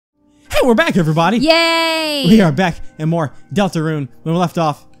Hey, we're back, everybody. Yay! We are back in more Deltarune. When we left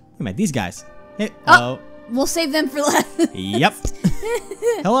off, we met these guys. Hey, we'll save them for last. Yep.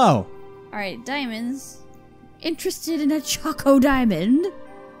 Hello. Alright, diamonds. Interested in a Choco Diamond?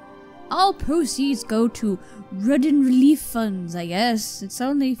 All proceeds go to Rudden Relief Funds, I guess. It's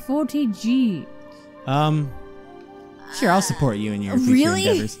only 40G. Sure, I'll support you in your future really?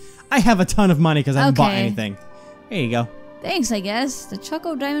 endeavors. I have a ton of money because I haven't bought anything. Here you go. Thanks, I guess. The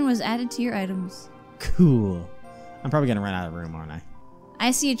Choco Diamond was added to your items. Cool. I'm probably gonna run out of room, aren't I?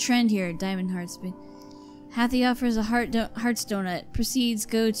 I see a trend here, Diamond Hearts. Hathy offers a Hearts Donut. Proceeds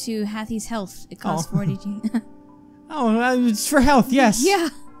go to Hathy's health. It costs 40G. Oh, it's for health, yes. Yeah.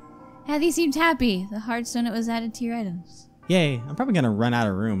 Hathy seemed happy. The Hearts Donut was added to your items. Yay. I'm probably gonna run out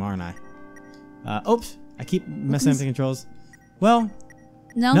of room, aren't I? Oops. I keep messing up the controls. Well,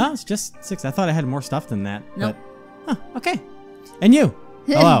 no, it's just 6. I thought I had more stuff than that. Nope. But, okay. And you.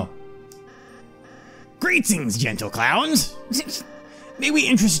 Hello. Greetings, gentle clowns. May we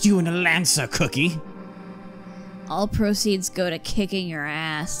interest you in a Lancer cookie? All proceeds go to kicking your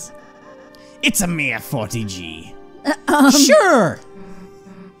ass. It's a mere 40G. Sure.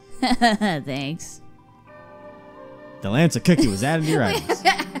 Thanks. The Lancer cookie was added to your items.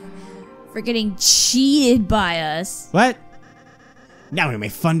 For getting cheated by us. What? Now we may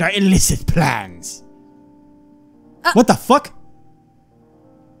fund our illicit plans. What the fuck?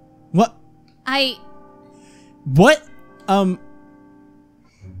 What? What?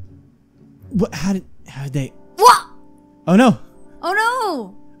 What? How did they? What? Oh no! Oh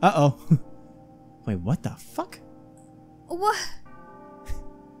no! Uh-oh. Wait, what the fuck? What?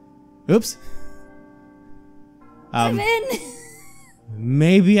 Oops. Kevin.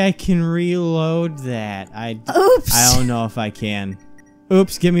 Maybe I can reload that. Oops. I don't know if I can.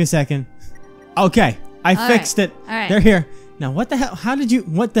 Oops, give me a second. Okay, I fixed it. Alright. They're here. Now, what the hell? How did you?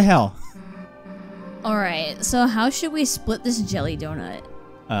 What the hell? Alright, so how should we split this jelly donut?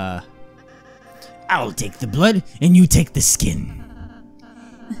 I'll take the blood and you take the skin.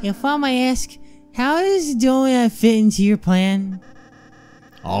 If I may ask, how does the donut fit into your plan?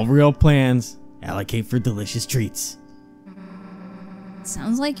 All real plans allocate for delicious treats.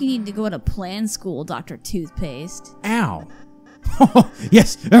 Sounds like you need to go to plan school, Dr. Toothpaste. Ow.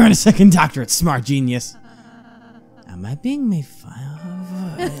 Yes, earn a second doctorate, smart genius. Am I being made fun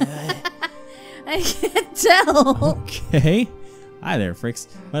of? I can't tell. Okay. Hi there, Fricks.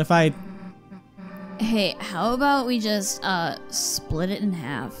 What if I... Hey, how about we just, split it in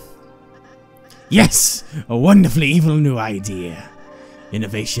half? Yes! A wonderfully evil new idea.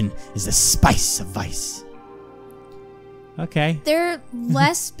 Innovation is the spice of vice. Okay. They're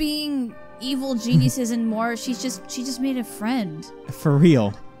less being evil geniuses and more she just made a friend. For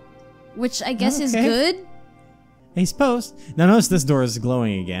real. Which I guess is good. I suppose. Now notice this door is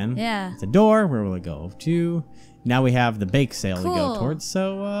glowing again. Yeah. It's a door. Where will it go to? Now we have the bake sale to go towards.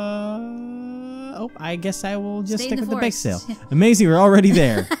 So, oh, I guess I will just stick with the bake sale. Amazing, we're already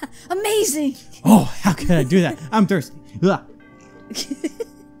there. Amazing. Oh, how could I do that? I'm thirsty.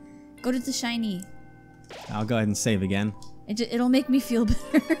 Go to the shiny. I'll go ahead and save again. It'll make me feel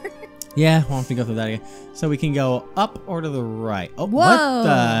better. Yeah, won't have to go through that again. So we can go up or to the right. Oh, whoa. What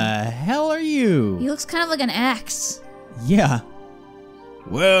the hell are you? He looks kind of like an axe. Yeah.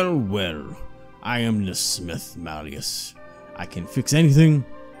 Well, well. I am the Smith Malleus. I can fix anything.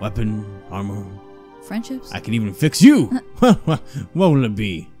 Weapon, armor. Friendships? I can even fix you. What will it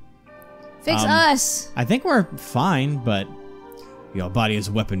be? Fix us. I think we're fine, but your body is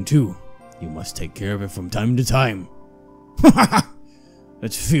a weapon too. You must take care of it from time to time.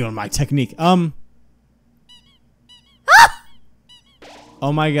 Let's feel my technique. Oh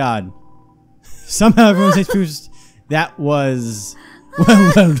my god. Somehow everyone says that was...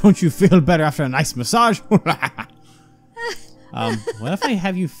 Well, don't you feel better after a nice massage? What if I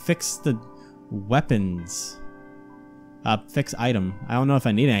have you fix the weapons? Fix item. I don't know if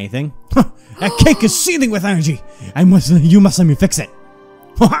I need anything. That cake is seething with energy. You must let me fix it.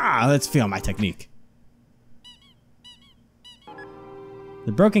 Let's feel my technique.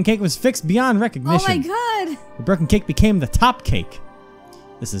 The broken cake was fixed beyond recognition. Oh my god. The broken cake became the top cake.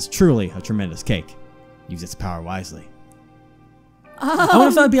 This is truly a tremendous cake. Use its power wisely. I wonder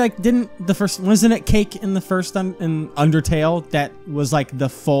if that would be like, wasn't it cake in the first in Undertale that was like the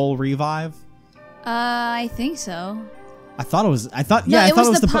full revive? I think so. I thought it was, yeah, I thought it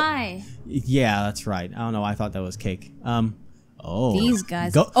was the pie. Yeah, that's right. I don't know. I thought that was cake. Oh. These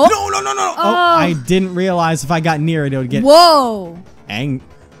guys. No. Oh, I didn't realize if I got near it, it would get. Whoa.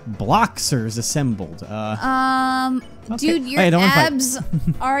 Bloxers assembled. Okay. Dude, your abs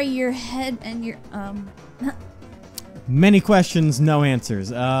are your head and your Many questions, no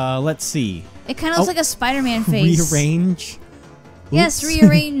answers. Let's see. It kind of looks like a Spider-Man face. Rearrange? Yes, Oops.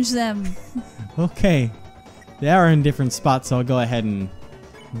 rearrange them. Okay. They are in different spots, so I'll go ahead and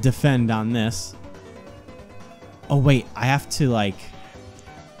defend on this. Oh, wait. I have to, like...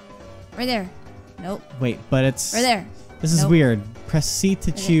 Right there. Nope. Wait, but it's... Right there. This is Nope. weird. Press C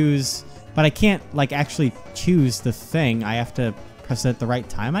to choose... But I can't, like, actually choose the thing. I have to press it at the right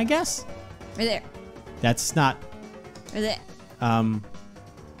time, I guess? Right there. That's not... Right there. Um...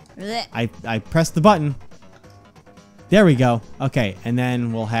 Right there. I pressed the button. There we go. Okay, and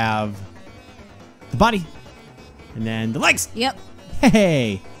then we'll have the body. And then the legs. Yep.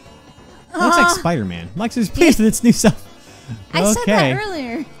 Hey! It looks like Spider-Man. Lex is pleased with its new self. I said that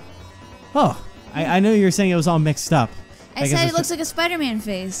earlier. Oh, I know you were saying it was all mixed up. I said it looks like a Spider-Man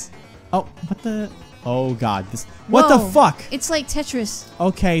face. Oh, what the... Oh, God. This... What the fuck? It's like Tetris.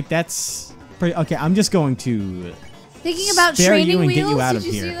 Okay, that's... Pretty... Okay, I'm just going to... Thinking about spare training you and wheels? get you out Did of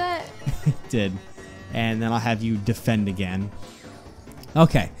you here. see that? Did. And then I'll have you defend again.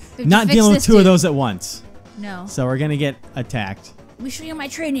 Okay. We have to Not fix dealing with this two of dude. those at once. No. So we're gonna get attacked. Let me show you my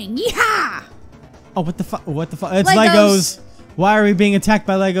training. Yeehaw! Oh, what the fuck? What the fuck? It's Legos. Legos. Why are we being attacked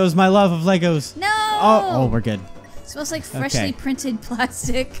by Legos? My love of Legos. No! Oh, we're good. It smells like freshly Okay. printed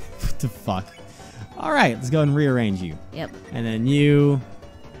plastic. What the fuck? All right, let's go and rearrange you. Yep. And then you...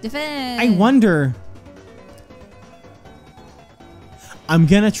 Defend. I wonder... I'm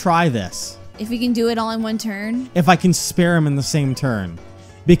gonna try this. if we can do it all in one turn. If I can spare him in the same turn.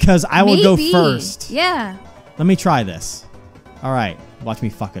 Because I will go first. Yeah. Let me try this. All right. Watch me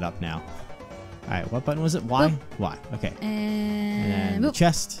fuck it up now. All right. What button was it? Y? Boop. Y. Okay. And then the boop.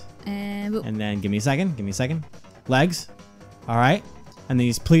 chest. And boop. And then give me a second. Give me a second. Legs. All right. And then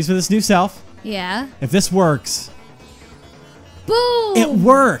he's pleased with his new self. Yeah. If this works. Boom! It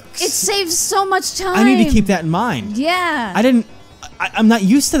works. It saves so much time. I need to keep that in mind. Yeah. I'm not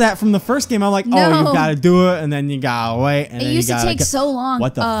used to that from the first game. I'm like, oh, No. you gotta do it, and then you gotta wait, and It then used you to gotta take so long.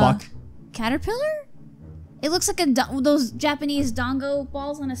 What the fuck? Caterpillar? It looks like those Japanese dongo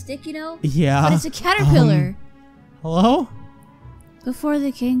balls on a stick, you know? Yeah. But it's a caterpillar. Hello? Before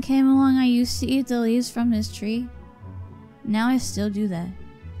the king came along, I used to eat the leaves from this tree. Now I still do that.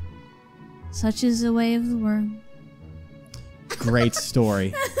 Such is the way of the worm. Great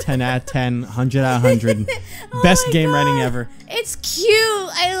story. 10 out of 10, 100 out of 100. Best my game God. writing ever. It's cute.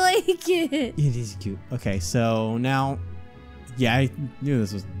 I like it. It is cute. Okay, so now... Yeah, I knew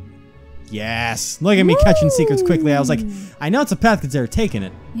this was... Yes! Look at me catching secrets quickly. I was like, I know it's a path because they're taking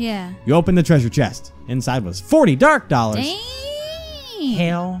it. Yeah. You open the treasure chest. Inside was 40 dark dollars. Dang.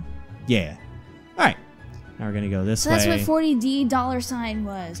 Hell yeah. Alright. Now we're gonna go this So way. that's what 40D dollar sign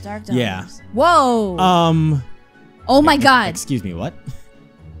was. Dark dollars. Yeah. Whoa. Oh my God. Excuse me, what?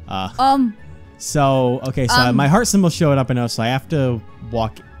 So, okay, so my heart symbol showed up, and so I have to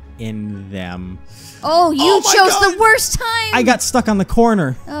walk in them. Oh, you my chose God. the worst time. I got stuck on the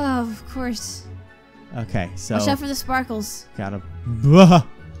corner. Oh, of course. Okay, so... Watch out for the sparkles. Gotta...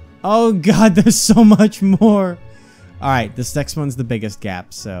 Oh, God, there's so much more. All right, this next one's the biggest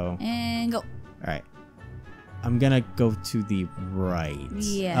gap, so... And go. All right. I'm gonna go to the right.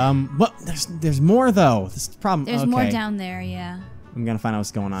 Yeah. Well, there's more, though. This is the problem. There's more down there, yeah. I'm gonna find out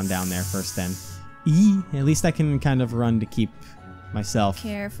what's going on down there first, then. At least I can kind of run to keep myself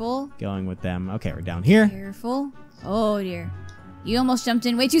Careful. going with them. Okay, we're down here. Careful. Oh, dear. You almost jumped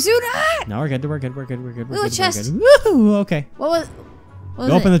in way too soon. Ah! No, we're good. We're good. We're good. We're good. We're Ooh, a good. chest. We're good. Woohoo! Okay. What was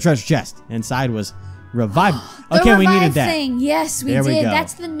Go open it? the treasure chest. Inside was revive. The Okay, we revive needed that. thing. Yes, we There we did. go.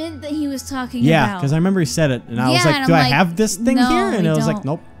 That's the mint that he was talking Yeah, about. because I remember he said it, and I was Yeah, like, and "Do I'm I like, have this thing no, here?" And we it was like, don't.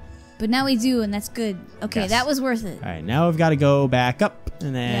 "Nope." But now we do, and that's good. Okay, Yes. that was worth it. All right, now we've got to go back up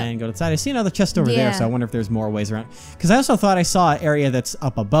and then go to the side. I see another chest over there, Yeah. so I wonder if there's more ways around. Because I also thought I saw an area that's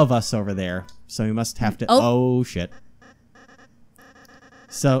up above us over there, so we must have to. Oh shit!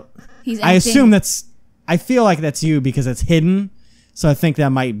 So He's I acting. assume that's. I feel like that's you because it's hidden, so I think that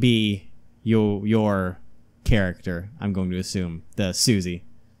might be your character. I'm going to assume the Susie.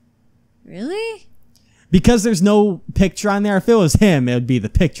 Really? Because there's no picture on there. If it was him, it would be the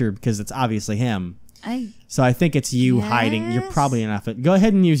picture because it's obviously him. So I think it's you hiding. You're probably enough. Go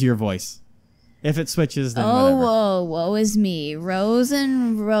ahead and use your voice. If it switches, then whatever. Whoa, woe is me. Rows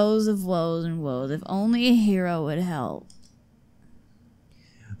and rows of woes and woes. If only a hero would help.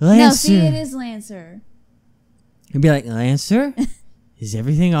 Lancer. No, see, it is Lancer. You'd be like, Lancer? Is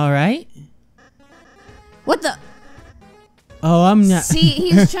everything all right? What the? Oh, I'm not. See,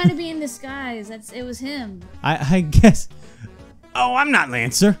 he was trying to be in disguise. It was him. I guess. Oh, I'm not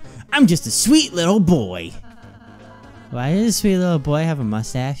Lancer. I'm just a sweet little boy. Why does a sweet little boy have a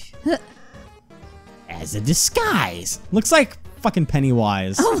mustache? as a disguise. Looks like fucking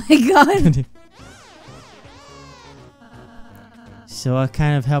Pennywise. Oh my god. So what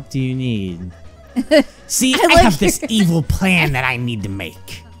kind of help do you need? See, I have this evil plan that I need to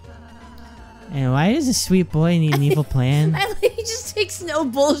make. And why does a sweet boy need an evil plan? I like he just takes no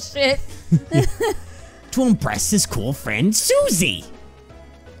bullshit. To impress his cool friend Susie.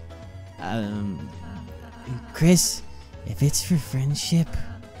 Chris, if it's for friendship,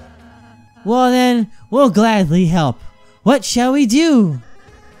 well then, we'll gladly help. What shall we do?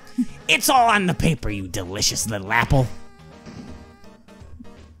 It's all on the paper, you delicious little apple.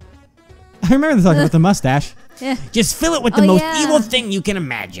 I remember talking about the mustache. Yeah. Just fill it with the most evil thing you can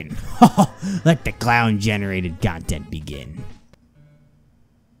imagine. Let the clown-generated content begin.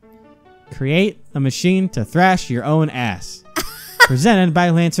 Create a machine to thrash your own ass. Presented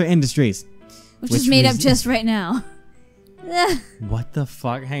by Lancer Industries. Which is made up just right now. What the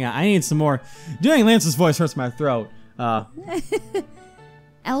fuck? Hang on, I need some more. Doing Lance's voice hurts my throat.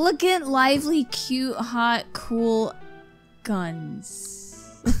 Elegant, lively, cute, hot, cool guns.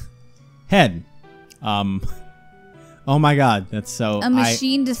 Head. Oh my god, that's so. A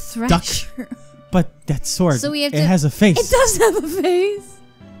machine to thrash. But that sword. So we have it to, has a face. It does have a face.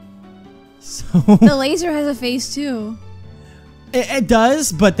 So the laser has a face too. It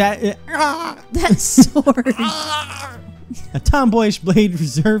does, but that that sword. A tomboyish blade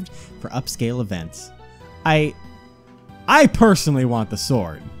reserved for upscale events. I personally want the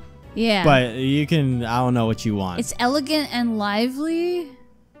sword. Yeah. But you can. I don't know what you want. It's elegant and lively.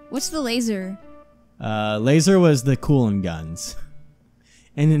 What's the laser? Laser was the coolin' guns.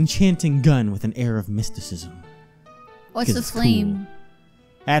 An enchanting gun with an air of mysticism. What's the flame? Cool.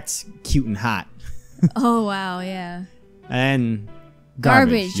 That's cute and hot. Oh wow, yeah. And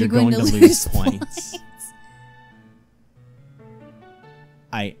garbage. You're going to lose points.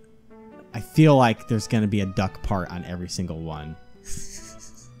 I feel like there's going to be a duck part on every single one.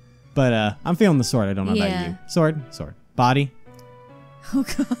 But I'm feeling the sword. I don't know about you. Sword. Body. Oh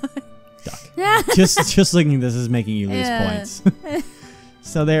god. Duck. just looking at this is making you lose points.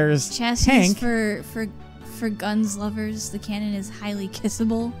 So there's chassis tank. for guns lovers. The cannon is highly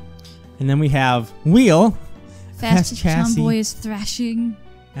kissable. And then we have wheel. Fast chassis. Tomboy is thrashing.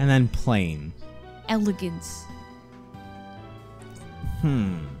 And then plane. Elegance.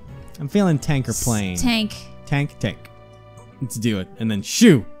 I'm feeling tank or plane. Tank. Tank. Let's do it. And then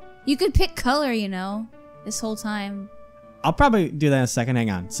shoo. You could pick color, you know, this whole time. I'll probably do that in a second. Hang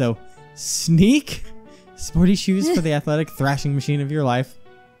on. So, sneak. Sporty shoes for the athletic thrashing machine of your life.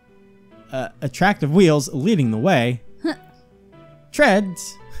 Attractive wheels leading the way.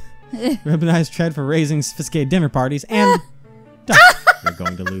 Treads. Ribbonized tread for raising sophisticated dinner parties. And duck. You're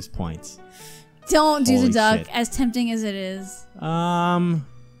going to lose points. Don't do Holy the duck, shit. as tempting as it is.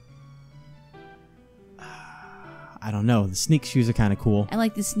 I don't know. The sneak shoes are kind of cool. I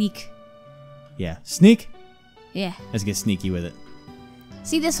like the sneak. Yeah. Sneak? Yeah. Let's get sneaky with it.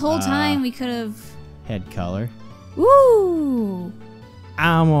 See, this whole time we could have... Head color. Woo!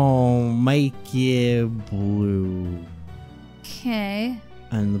 I'm gonna make it blue. Okay.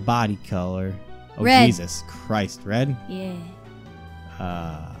 And the body color. Oh, Red. Jesus Christ. Red? Yeah.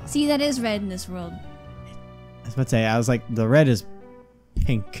 See, that is red in this world. I was about to say, I was like, the red is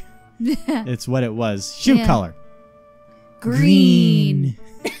pink. It's what it was. Shoe Yeah. color. Green.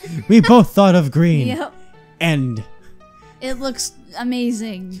 We both thought of green. Yep. And It looks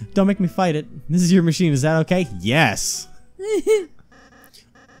amazing. don't make me fight it. This is your machine. Is that okay? Yes.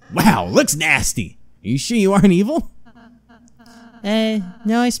 Wow, looks nasty. Are you sure you aren't evil?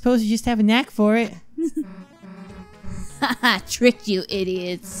 No, I suppose you just have a knack for it. Haha, tricked you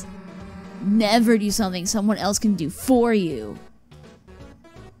idiots. Never do something someone else can do for you.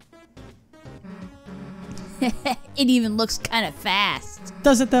 It even looks kind of fast.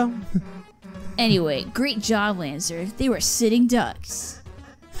 Does it though? Anyway, great job, Lancer. They were sitting ducks.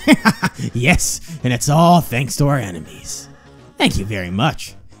 Yes, and it's all thanks to our enemies. Thank you very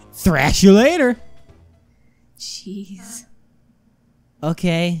much. Thrash you later. Jeez.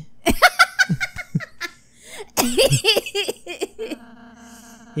 Okay.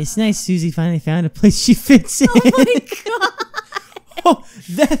 It's nice Susie finally found a place she fits in. Oh my god. Oh,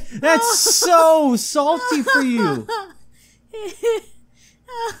 that's so salty for you.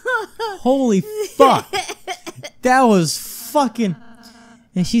 Holy fuck. That was fucking...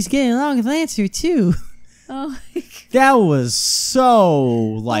 And she's getting along with Lancer, too. Oh my god. That was so,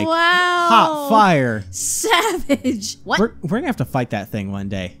 like, Wow. hot fire. Savage. What? We're gonna have to fight that thing one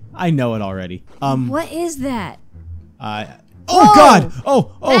day. I know it already. What is that? Oh Whoa! god!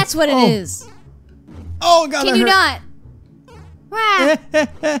 Oh! That's what it is. Oh god! Can that you hurt. not? Wow.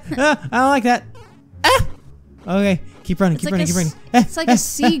 I don't like that. Ah! Okay, keep running, keep running, keep running. It's like a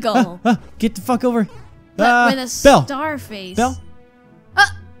seagull. Get the fuck over. But with a star face. Bell.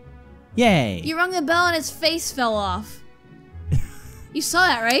 Yay. You rung the bell and its face fell off. You saw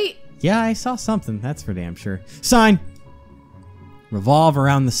that, right? Yeah, I saw something. That's for damn sure. Sign. Revolve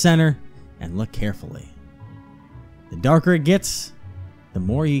around the center and look carefully. The darker it gets, the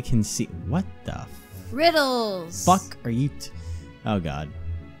more you can see. What the Riddles. fuck are you? Oh god.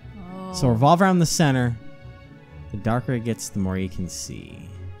 Oh. So revolve around the center. The darker it gets, the more you can see.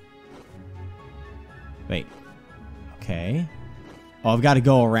 Wait. Okay. Oh, I've got to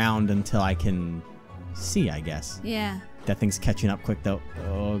go around until I can see, I guess. Yeah. That thing's catching up quick, though.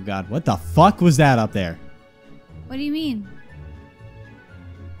 Oh, God. What the fuck was that up there? What do you mean?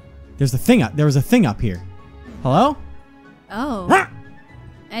 There's a thing up. There was a thing up here. Hello? Oh.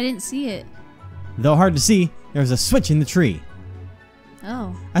 I didn't see it. Though hard to see, there was a switch in the tree.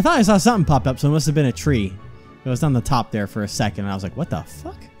 Oh. I thought I saw something pop up, so it must have been a tree. It was on the top there for a second, and I was like, what the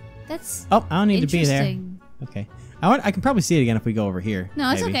fuck? That's Oh, I don't need to be there. interesting. Okay. I can probably see it again if we go over here.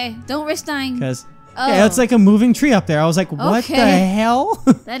 No, it's okay. Don't risk dying. Because, Oh. yeah, it's like a moving tree up there. I was like, what the Okay. hell?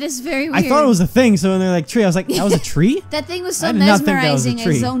 That is very weird. I thought it was a thing, so when they're like tree, I was like, that was a tree? That thing was so I did not think that was a mesmerizing. I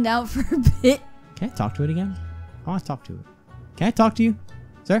tree. zoned out for a bit. Can I talk to it again? I want to talk to it. Can I talk to you,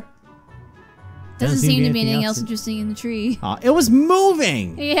 sir? Doesn't seem to be anything else in- interesting in the tree. It was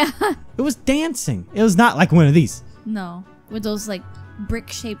moving. Yeah. It was dancing. It was not like one of these. No. With those like brick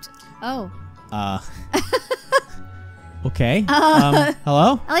shaped. Oh. Okay.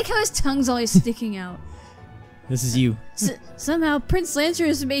 Hello? I like how his tongue's always sticking out. This is you. Somehow Prince Lancer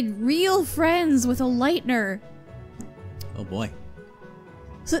has made real friends with a Lightner. Oh boy.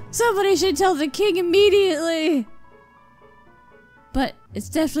 Somebody should tell the king immediately. But it's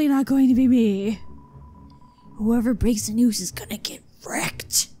definitely not going to be me. Whoever breaks the news is gonna get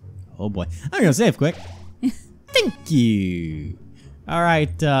wrecked. Oh boy. I'm gonna save quick. Thank you. All right.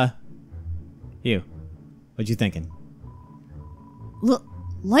 You. What you thinking?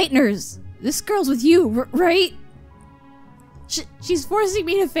 Lightners. This girl's with you, right? She's forcing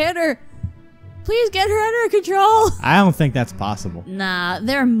me to fan her. Please get her under control. I don't think that's possible. Nah,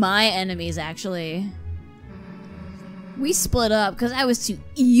 they're my enemies, actually. We split up because I was too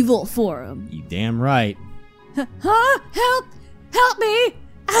evil for them. You damn right. Huh? Help! Help me!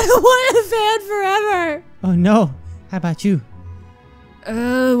 I don't want to fan forever! Oh no. How about you?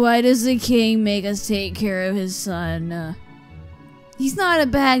 Why does the king make us take care of his son? He's not a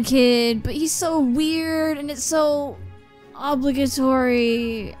bad kid, but he's so weird and it's so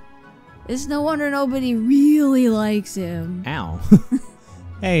obligatory. It's no wonder nobody really likes him. Ow.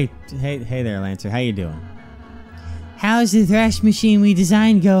 hey there, Lancer. How you doing? How's the thrash machine we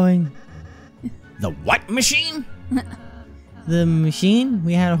designed going? The what machine? The machine?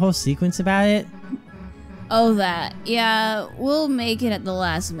 We had a whole sequence about it. Oh, that. Yeah, we'll make it at the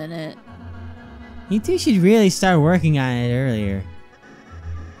last minute. You two should really start working on it earlier.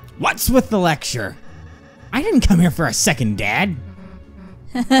 What's with the lecture? I didn't come here for a second, Dad.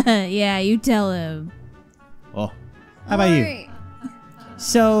 Yeah, you tell him. Oh, how about you? Alright.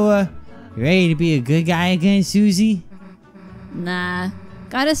 So, you ready to be a good guy again, Susie? Nah.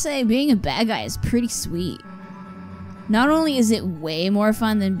 Gotta say, being a bad guy is pretty sweet. Not only is it way more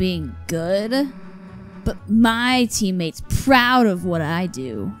fun than being good, but my teammates proud of what I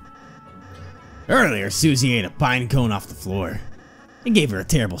do. Earlier, Susie ate a pine cone off the floor. It gave her a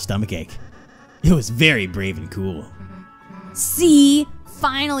terrible stomachache. It was very brave and cool. See?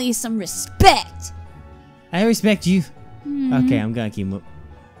 Finally some respect! I respect you. Okay, I'm gonna keep moving.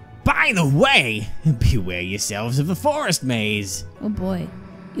 By the way, beware yourselves of the forest maze. Oh boy.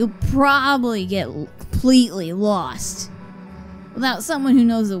 You'll probably get completely lost. Without someone who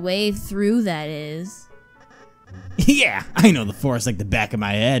knows the way through, that is. Yeah, I know the forest like the back of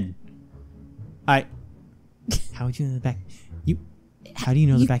my head. How would you know the back? How do you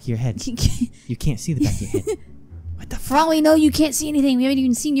know the back of your head? You can't see the back of your head. What the For all we know, you can't see anything. We haven't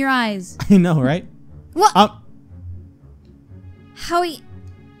even seen your eyes. I know, right? What? Howie.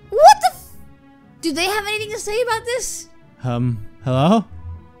 What the do they have anything to say about this? Hello?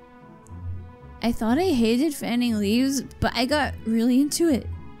 I thought I hated fanning leaves, but I got really into it.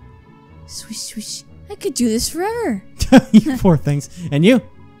 Swish, swish. I could do this forever. You poor things. And you?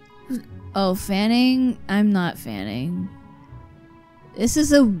 Oh, fanning? I'm not fanning. This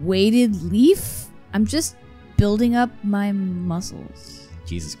is a weighted leaf? I'm just building up my muscles.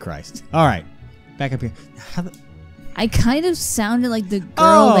 Jesus Christ. All right. Back up here. I kind of sounded like the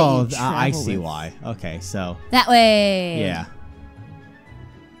girl that you travel I see with. why. Okay, so. That way. Yeah.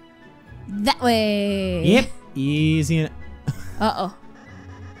 That way. Yep. Easy. Uh-oh.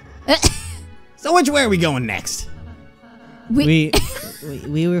 So which way are we going next? We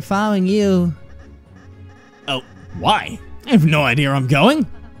were following you. Oh, why? I have no idea where I'm going.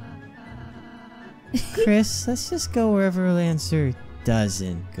 Chris, let's just go wherever Lancer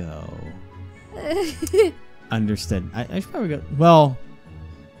doesn't go. Understood. I should probably go. Well,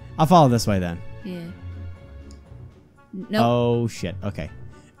 I'll follow this way then. Yeah. Nope. Oh shit. Okay.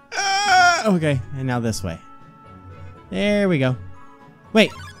 Okay, and now this way. There we go.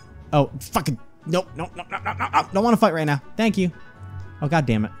 Wait. Oh, fucking. Nope. No. Don't want to fight right now. Thank you. Oh, god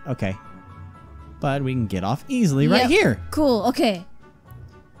damn it. Okay. But we can get off easily right Yep. here. Cool. Okay.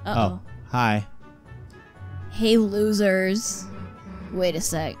 Uh-oh. Oh, hi. Hey, losers. Wait a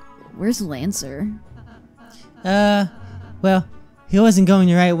sec. Where's Lancer? Well, he wasn't going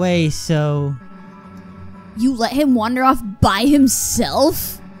the right way, so... You let him wander off by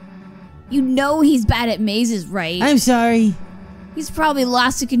himself? You know he's bad at mazes, right? I'm sorry. He's probably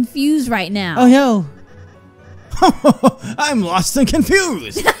lost and confused right now. Oh no. I'm lost and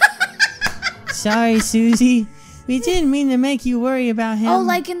confused. Sorry, Susie. We didn't mean to make you worry about him. Oh,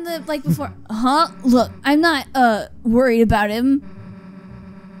 like before. Huh? Look, I'm not, worried about him.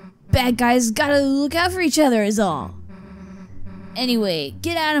 Bad guys gotta look out for each other is all. Anyway,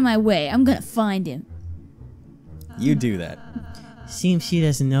 get out of my way. I'm gonna find him. You do that. Seems she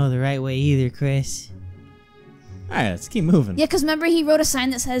doesn't know the right way either, Chris. Alright, let's keep moving. Yeah, because remember he wrote a sign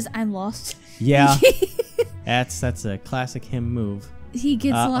that says, I'm lost? Yeah. That's a classic him move. He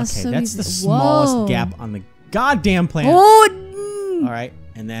gets lost okay, so that's the easily. smallest Whoa. gap on the goddamn planet. Oh! Alright,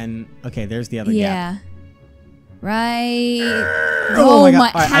 and then, okay, there's the other Yeah. gap. Right. Oh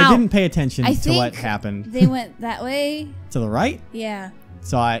my god, how? I didn't pay attention I to what think happened. They went that way? To the right? Yeah.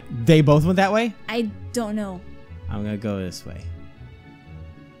 So they both went that way? I don't know. I'm gonna go this way.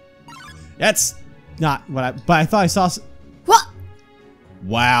 That's not what but I thought I saw What?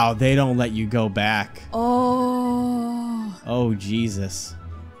 Wow, they don't let you go back. Oh. Oh, Jesus.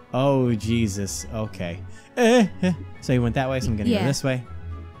 Oh, Jesus. Okay. So you went that way, so I'm gonna go Yeah. this way.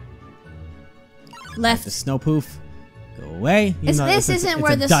 Left. The snow poof. Go away. Even though This it's isn't a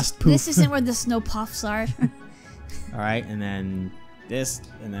where the dust poof. this isn't where the snow puffs are. Alright, and then this,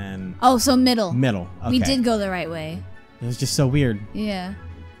 and then Oh, so middle. middle. Okay. We did go the right way. It was just so weird. Yeah.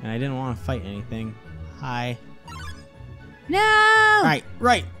 And I didn't want to fight anything. Hi. No. Right.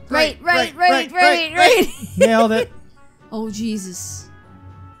 Right. Nailed it. Oh Jesus.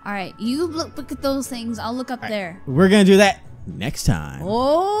 All right, you look at those things. I'll look up there. We're gonna do that next time.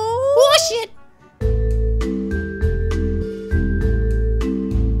 Oh shit.